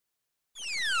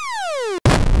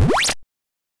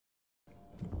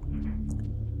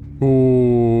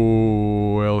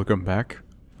Oh, welcome back.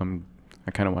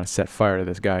 I kind of want to set fire to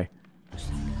this guy.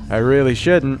 I really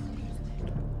shouldn't.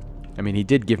 I mean, he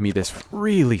did give me this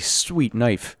really sweet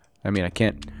knife. I mean, I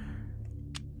can't...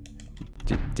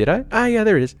 Did I? Ah, yeah,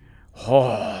 there it is.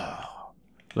 Oh,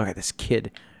 look at this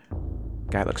kid.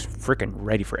 Guy looks freaking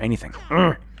ready for anything.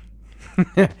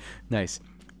 Nice.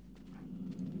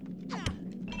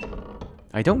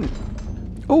 I don't...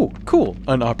 Oh, cool.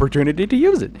 An opportunity to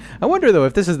use it. I wonder, though,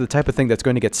 if this is the type of thing that's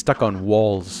going to get stuck on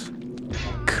walls.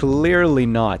 Clearly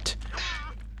not.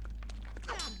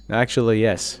 Actually,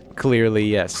 yes. Clearly,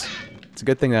 yes. It's a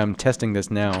good thing that I'm testing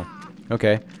this now.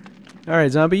 Okay.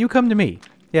 Alright, zombie, you come to me.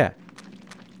 Yeah.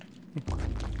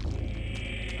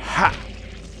 Ha!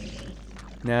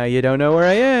 Now you don't know where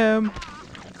I am.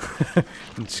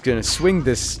 I'm just gonna swing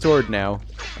this sword now.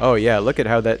 Oh yeah, look at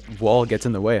how that wall gets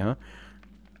in the way, huh?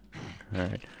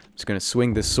 Alright, I'm just gonna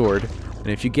swing this sword, and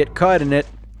if you get caught in it,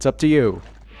 it's up to you.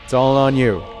 It's all on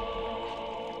you.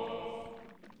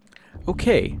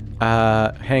 Okay,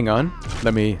 hang on.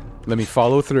 Let me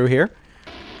follow through here.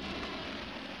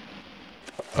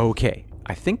 Okay,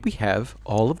 I think we have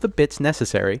all of the bits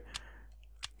necessary.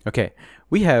 Okay,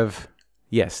 we have,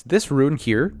 yes, this rune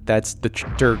here, that's the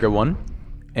Durga one.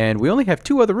 And we only have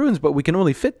 2 other runes, but we can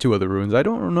only fit 2 other runes. I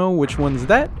don't know which one's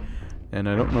that, and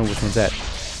I don't know which one's that.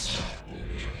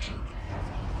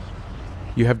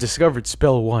 You have discovered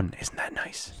spell 1. Isn't that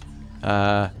nice?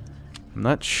 I'm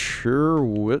not sure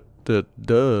what that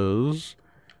does.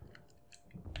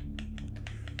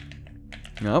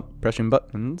 Nope, pressing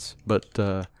buttons,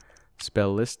 but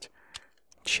spell list.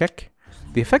 Check.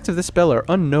 The effects of this spell are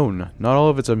unknown. Not all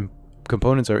of its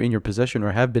components are in your possession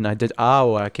or have been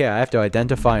oh, okay, I have to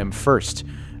identify them first.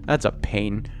 That's a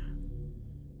pain.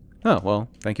 Oh, well,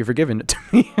 thank you for giving it to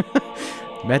me.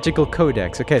 Magical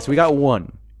Codex. Okay, so we got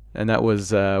 1. And that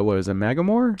was, what was it,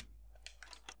 Magamore?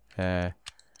 Magormore.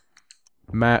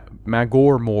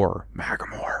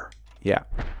 Magamore. Yeah,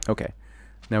 okay.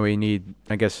 Now we need,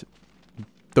 I guess,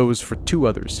 those for 2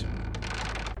 others.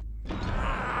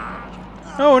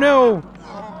 Oh, no!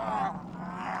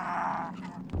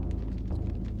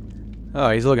 Oh,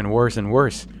 he's looking worse and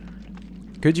worse.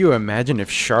 Could you imagine if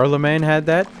Charlemagne had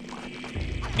that?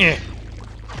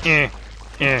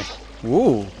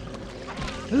 Whoa.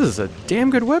 This is a damn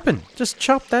good weapon. Just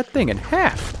chop that thing in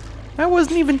half. I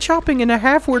wasn't even chopping in a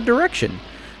halfward direction.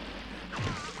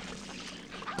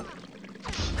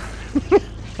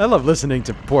 I love listening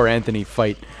to poor Anthony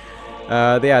fight.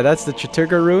 Yeah, that's the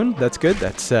Chaturga rune. That's good.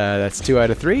 That's 2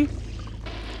 out of 3.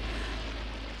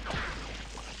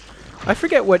 I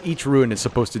forget what each rune is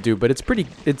supposed to do, but it's pretty.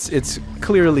 It's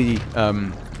clearly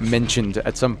mentioned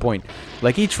at some point.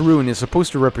 Like each rune is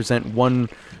supposed to represent one,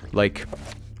 like,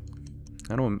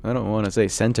 I don't want to say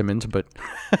sentiment, but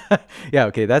yeah,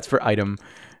 okay, that's for item,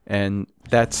 and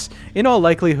that's in all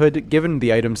likelihood, given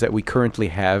the items that we currently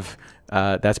have,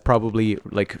 that's probably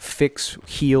like fix,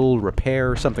 heal,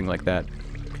 repair, something like that.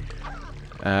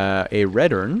 A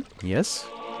red urn, yes,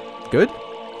 good.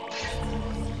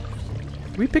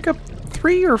 Did we pick up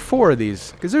 3 or 4 of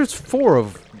these? Because there's 4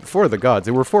 of the gods.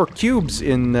 There were 4 cubes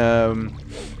in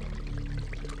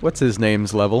what's his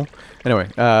name's level. Anyway,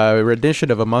 rendition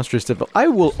of a monstrous devil. I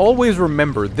will always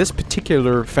remember this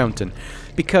particular fountain,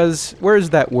 because where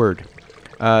is that word?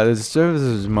 This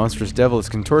monstrous devil is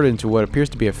contorted into what appears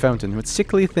to be a fountain. What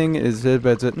sickly thing is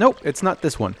it? Nope, it's not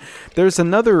this one. There's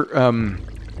another.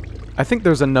 I think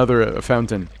there's another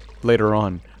fountain later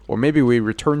on, or maybe we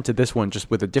return to this one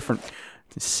just with a different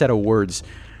set of words.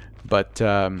 But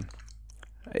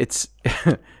it's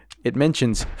it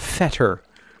mentions Foetor.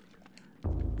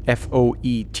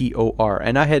 F-O-E-T-O-R,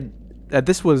 and I had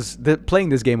playing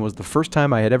this game was the first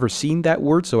time I had ever seen that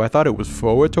word, so I thought it was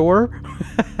Foetor.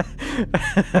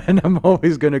 And I'm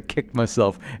always gonna kick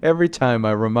myself every time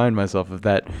I remind myself of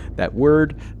that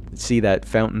word, see that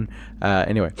fountain.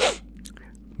 Anyway,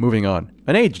 moving on.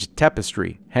 An aged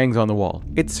tapestry hangs on the wall.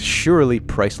 It's surely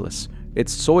priceless.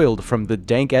 It's soiled from the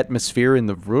dank atmosphere in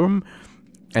the room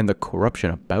and the corruption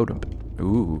about him.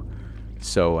 Ooh,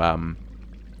 so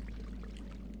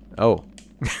oh.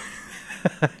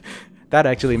 That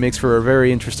actually makes for a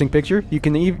very interesting picture. You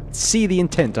can even see the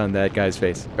intent on that guy's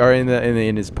face, or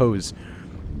in his pose.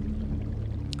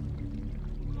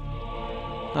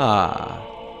 Ah.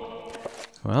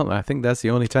 Well, I think that's the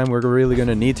only time we're really going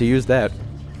to need to use that.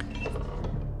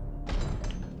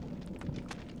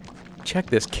 Check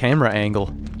this camera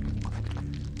angle.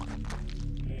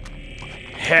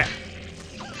 Heh.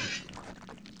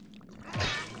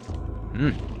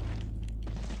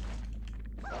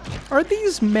 Are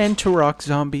these Manturok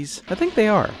zombies? I think they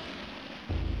are.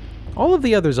 All of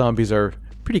the other zombies are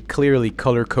pretty clearly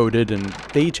color-coded, and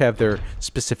they each have their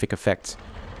specific effects.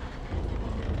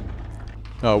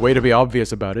 Oh, way to be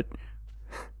obvious about it.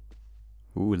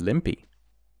 Ooh, limpy.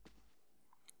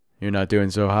 You're not doing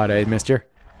so hot, eh, mister?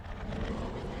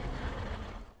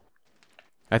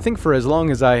 I think for as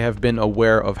long as I have been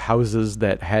aware of houses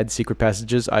that had secret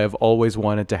passages, I have always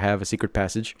wanted to have a secret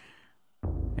passage.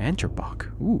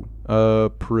 Anterbach. Ooh.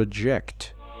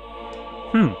 Project.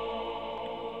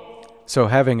 So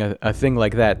having a thing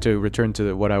like that, to return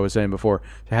to what I was saying before,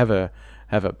 to have a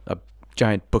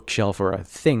giant bookshelf or a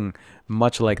thing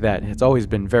much like that, it's always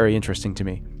been very interesting to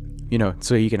me. You know,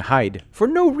 so you can hide for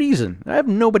no reason. I have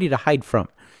nobody to hide from.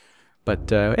 But,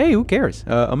 hey, who cares?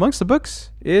 Amongst the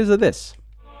books is this.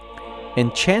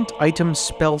 Enchant Item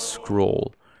Spell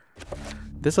Scroll.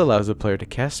 This allows the player to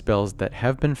cast spells that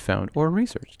have been found or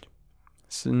researched.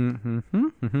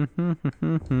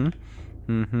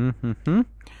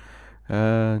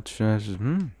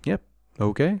 Yep.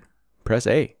 Okay. Press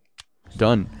A.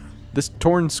 Done. This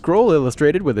torn scroll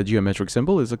illustrated with a geometric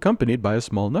symbol is accompanied by a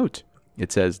small note.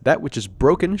 It says, "That which is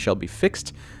broken shall be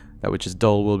fixed. That which is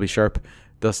dull will be sharp.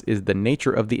 Thus is the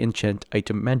nature of the enchant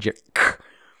item magic."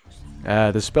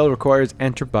 The spell requires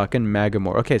Anterbach and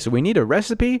Magamore. Okay, so we need a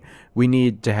recipe, we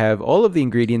need to have all of the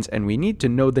ingredients, and we need to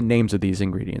know the names of these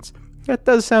ingredients. That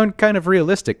does sound kind of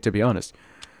realistic, to be honest.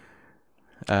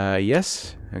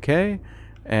 Yes, okay.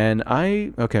 And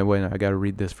okay, wait, I gotta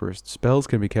read this first. Spells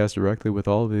can be cast directly with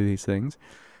all of these things.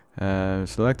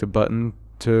 Select a button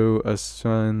to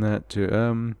assign that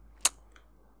to,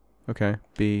 okay,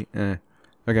 B,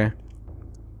 okay.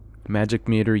 Magic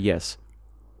meter, yes.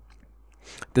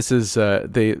 This is, an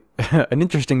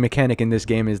interesting mechanic in this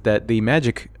game is that the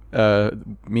magic,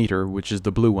 meter, which is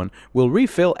the blue one, will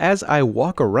refill as I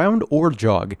walk around or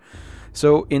jog.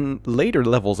 So in later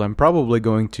levels, I'm probably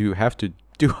going to have to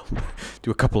do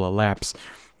a couple of laps,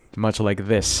 much like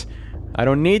this. I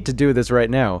don't need to do this right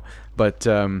now, but,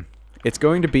 it's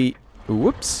going to be...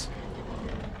 Whoops.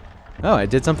 Oh, I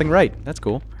did something right. That's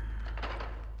cool.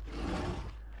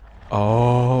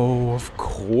 Oh, of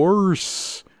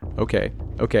course. Okay,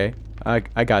 okay. I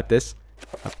got this.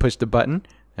 I pushed the button.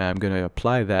 And I'm going to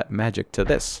apply that magic to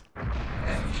this.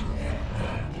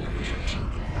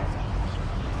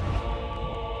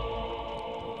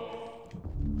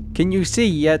 Can you see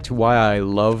yet why I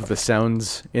love the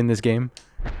sounds in this game?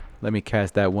 Let me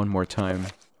cast that one more time.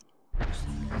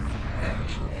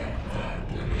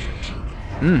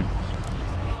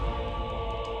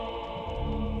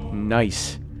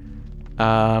 Nice.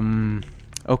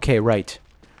 Okay, right.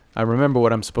 I remember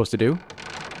what I'm supposed to do.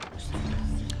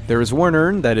 There is one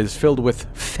urn that is filled with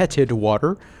fetid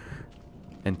water,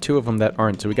 and two of them that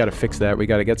aren't, so we gotta fix that. We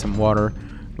gotta get some water,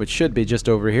 which should be just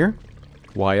over here.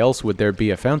 Why else would there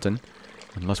be a fountain?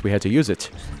 Unless we had to use it.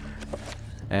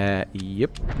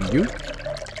 Yep. You.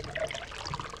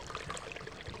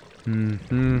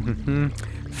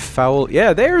 Foul.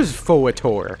 Yeah, there's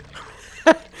Foetor.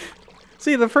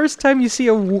 See, the first time you see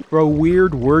a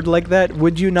weird word like that,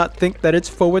 would you not think that it's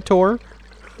Foetor?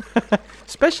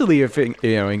 Especially if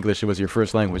English was your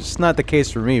first language. It's not the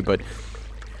case for me, but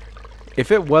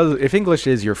if English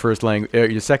is your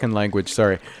your second language,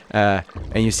 sorry, and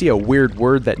you see a weird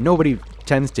word that nobody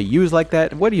tends to use like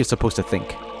that, what are you supposed to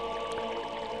think?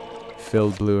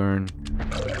 Filled blue urn.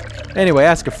 Anyway,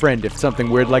 ask a friend if something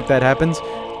weird like that happens.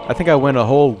 I think I went a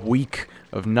whole week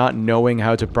of not knowing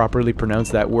how to properly pronounce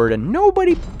that word, and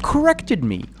nobody corrected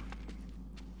me.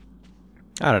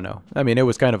 I don't know. I mean, it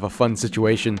was kind of a fun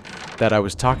situation that I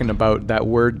was talking about that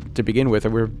word to begin with,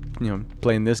 and we were,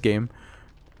 playing this game.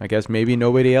 I guess maybe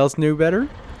nobody else knew better?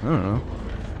 I don't know.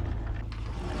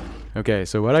 Okay,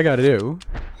 so what I gotta do...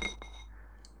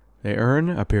 The urn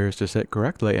appears to sit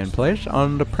correctly in place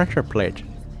on the pressure plate,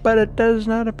 but it does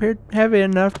not appear heavy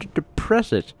enough to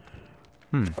depress it.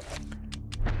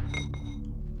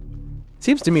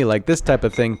 Seems to me like this type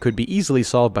of thing could be easily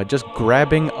solved by just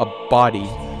grabbing a body,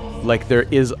 like there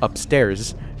is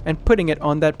upstairs, and putting it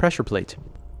on that pressure plate.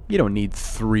 You don't need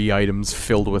 3 items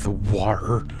filled with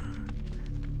water.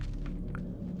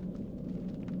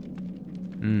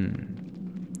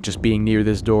 Just being near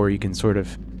this door, you can sort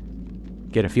of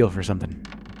get a feel for something.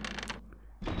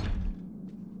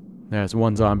 There's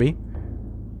one zombie.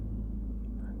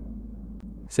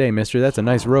 Say, mister, that's a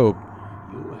nice robe.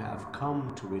 You have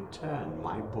come to return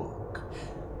my book.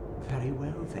 Very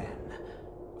well then.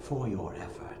 For your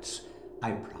efforts,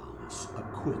 I promise a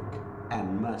quick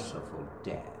and merciful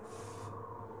death.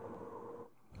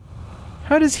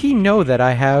 How does he know that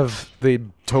I have the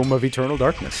Tome of Eternal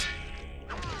Darkness?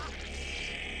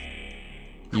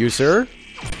 You, sir?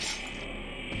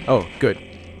 Oh, good.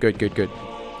 Good, good, good.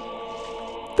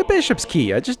 bishop's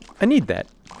key. I need that.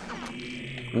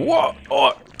 Whoa!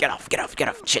 Oh, get off, get off, get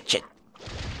off. Shit, shit.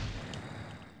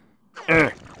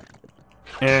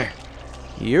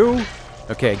 You?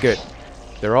 Okay, good.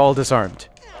 They're all disarmed.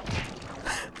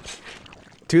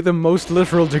 To the most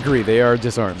literal degree, they are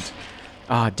disarmed.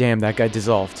 Ah, damn, that guy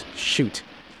dissolved. Shoot.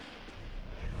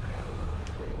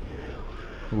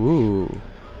 Ooh.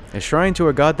 A shrine to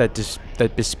a god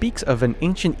that bespeaks of an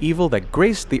ancient evil that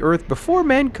graced the earth before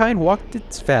mankind walked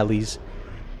its valleys.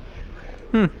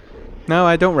 No,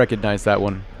 I don't recognize that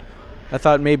one. I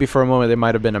thought maybe for a moment there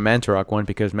might have been a Mantarok one,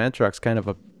 because Mantarok's kind of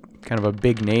a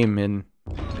big name in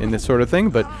this sort of thing,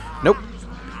 but nope.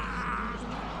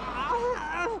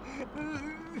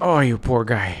 Oh, you poor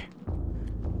guy.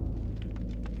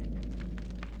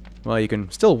 Well, you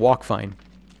can still walk fine.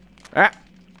 Ah!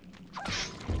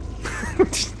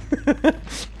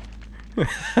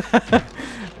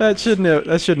 That shouldn't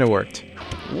have worked.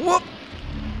 Whoop!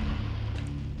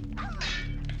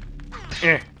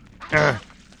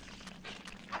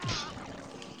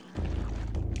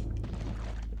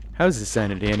 How's the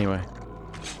sanity anyway?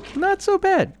 Not so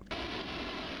bad.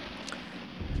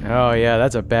 Oh yeah,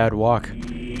 that's a bad walk.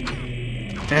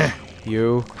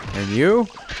 You and you.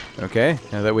 Okay,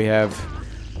 now that we have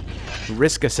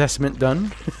risk assessment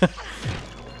done.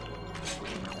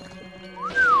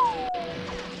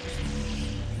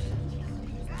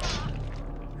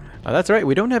 Oh, that's right,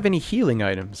 we don't have any healing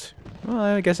items. Well,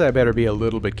 I guess I better be a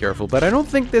little bit careful, but I don't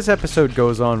think this episode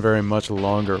goes on very much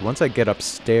longer. Once I get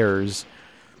upstairs...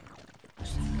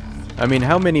 I mean,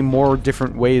 how many more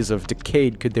different ways of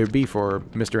decayed could there be for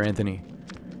Mr. Anthony?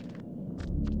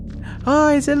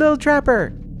 Oh, he's a little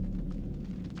trapper!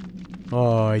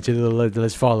 Oh, he's a little...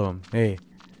 Let's follow him. Hey.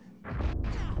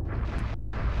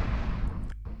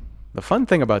 The fun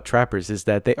thing about trappers is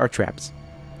that they are traps.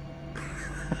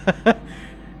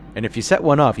 And if you set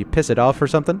one off, you piss it off or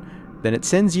something, then it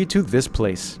sends you to this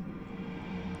place.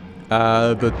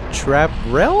 The Trap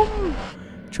Realm?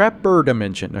 Trapper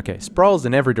Dimension. Okay, sprawls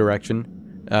in every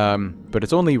direction, but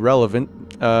it's only relevant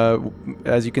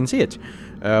as you can see it.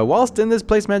 Whilst in this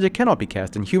place, magic cannot be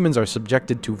cast, and humans are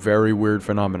subjected to very weird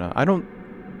phenomena. I don't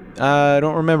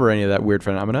remember any of that weird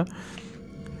phenomena.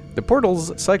 The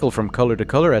portals cycle from color to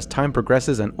color as time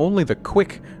progresses, and only the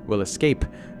quick will escape.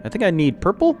 I think I need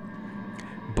purple?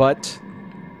 But,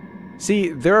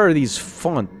 see, there are these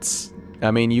fonts.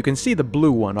 I mean, you can see the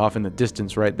blue one off in the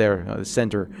distance right there, the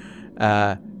center.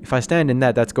 If I stand in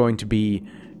that, that's going to be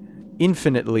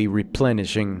infinitely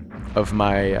replenishing of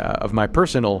my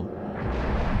personal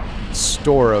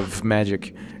store of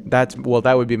magic. Well,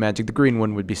 that would be magic. The green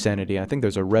one would be sanity. I think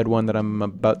there's a red one that I'm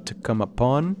about to come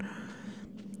upon.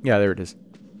 Yeah, there it is.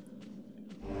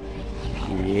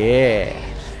 Yeah.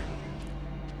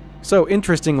 So,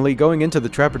 interestingly, going into the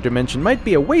Trapper Dimension might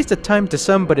be a waste of time to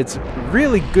some, but it's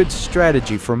really good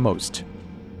strategy for most.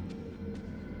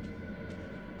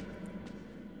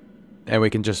 And we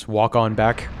can just walk on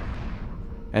back.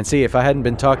 And see, if I hadn't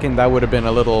been talking, that would have been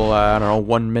a little, I don't know,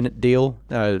 1 minute deal.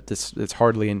 It's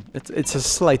hardly, it's a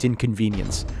slight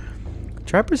inconvenience.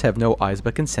 Trappers have no eyes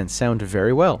but can sense sound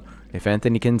very well. If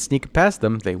Anthony can sneak past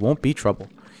them, they won't be trouble.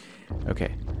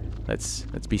 Okay, let's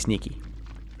be sneaky.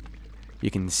 You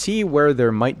can see where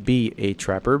there might be a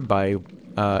trapper by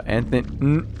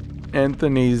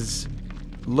Anthony's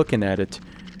looking at it.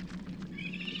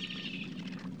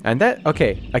 And that,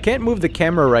 okay, I can't move the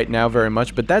camera right now very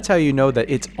much, but that's how you know that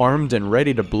it's armed and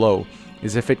ready to blow.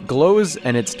 Is if it glows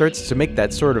and it starts to make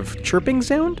that sort of chirping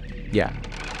sound? Yeah.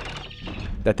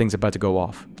 That thing's about to go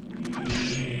off.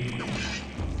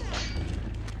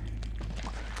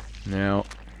 Now,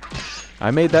 I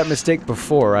made that mistake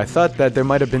before. I thought that there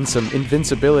might have been some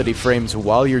invincibility frames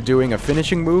while you're doing a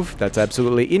finishing move. That's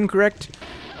absolutely incorrect.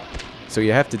 So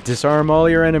you have to disarm all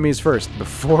your enemies first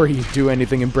before you do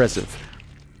anything impressive.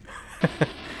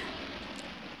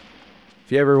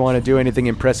 If you ever want to do anything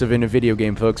impressive in a video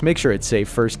game, folks, make sure it's safe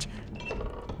first.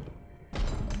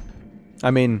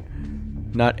 I mean,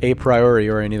 not a priori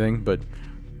or anything, but...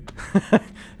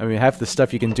 I mean, half the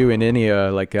stuff you can do in any,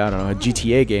 like, I don't know, a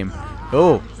GTA game.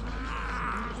 Oh!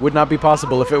 Would not be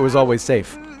possible if it was always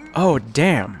safe. Oh,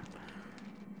 damn!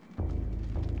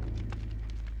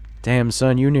 Damn,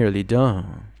 son, you nearly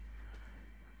done.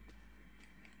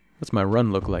 What's my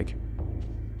run look like?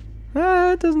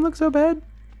 It doesn't look so bad.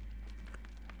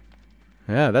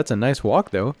 Yeah, that's a nice walk,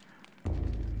 though.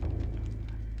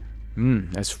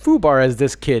 As foobar as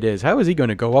this kid is, how is he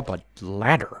gonna go up a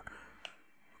ladder?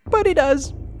 But he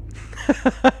does!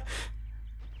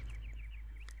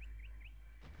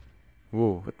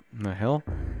 Whoa, what the hell?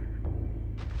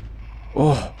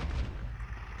 Oh!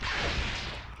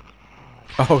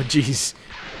 Oh, jeez.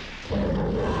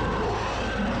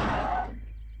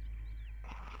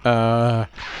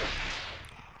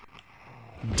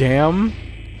 Damn.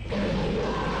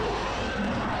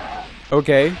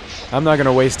 Okay, I'm not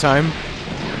gonna waste time.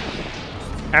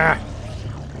 Ah!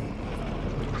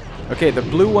 Okay, the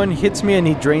blue one hits me and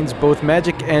he drains both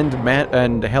magic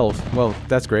and health. Well,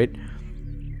 that's great.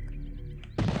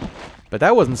 But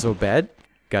that wasn't so bad.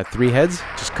 Got 3 heads.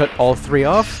 Just cut all 3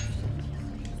 off.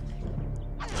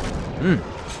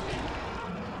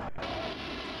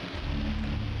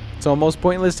 It's almost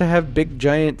pointless to have big,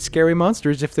 giant, scary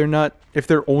monsters if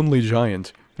they're only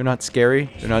giant. They're not scary.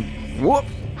 They're not... Whoop!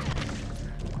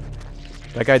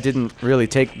 That guy didn't really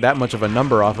take that much of a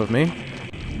number off of me.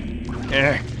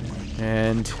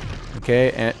 And...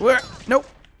 Okay, and... Nope!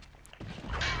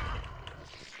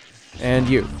 And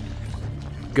you.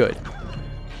 Good.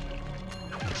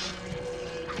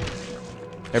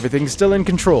 Everything's still in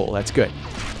control. That's good.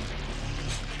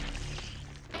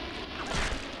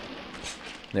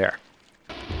 There.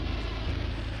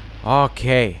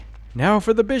 Okay. Now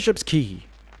for the bishop's key.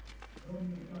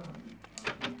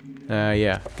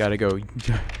 Yeah. Gotta go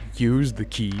use the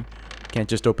key. Can't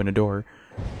just open a door.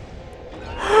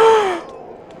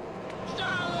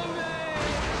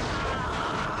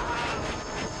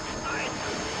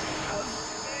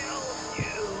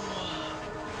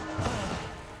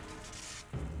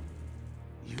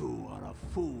 You are a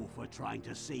fool for trying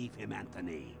to save him,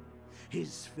 Anthony.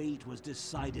 His fate was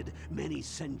decided many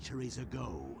centuries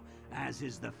ago, as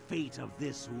is the fate of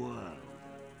this world.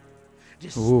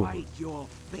 Despite your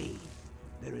faith,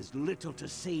 there is little to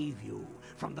save you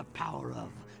from the power of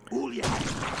Ulya.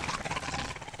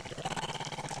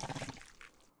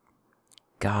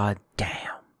 God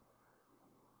damn.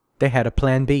 They had a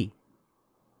plan B.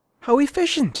 How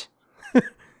efficient!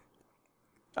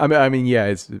 I mean, yeah,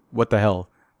 it's... What the hell?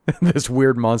 This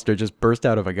weird monster just burst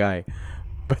out of a guy.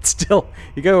 But still,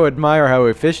 you gotta admire how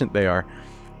efficient they are.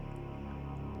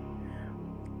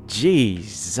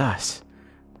 Jesus.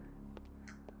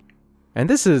 And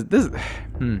this...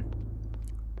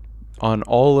 On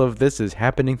all of this is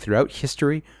happening throughout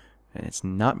history, and it's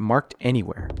not marked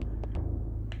anywhere.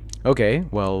 Okay,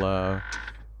 well,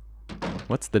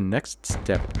 what's the next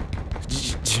step?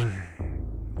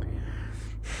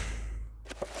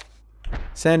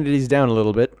 Sanity's down a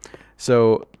little bit,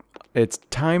 so it's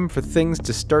time for things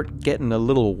to start getting a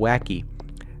little wacky.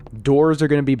 Doors are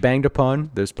going to be banged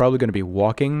upon. There's probably going to be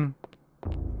walking,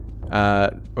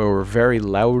 or very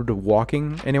loud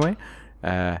walking, anyway.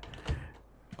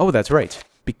 Oh, that's right.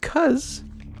 Because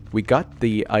we got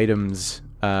the items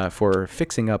for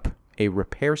fixing up a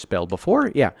repair spell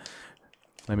before. Yeah.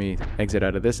 Let me exit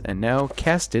out of this and now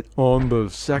cast it on the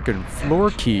second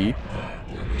floor key.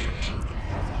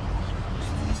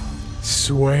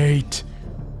 Sweet.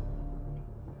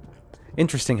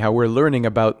 Interesting how we're learning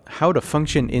about how to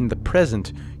function in the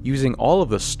present using all of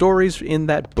the stories in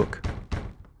that book.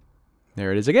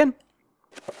 There it is again.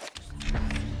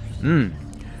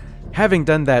 Having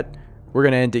done that, we're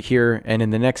going to end it here, and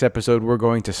in the next episode we're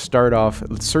going to start off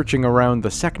searching around the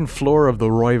second floor of the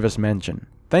Roivas mansion.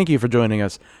 Thank you for joining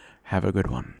us. Have a good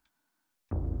one.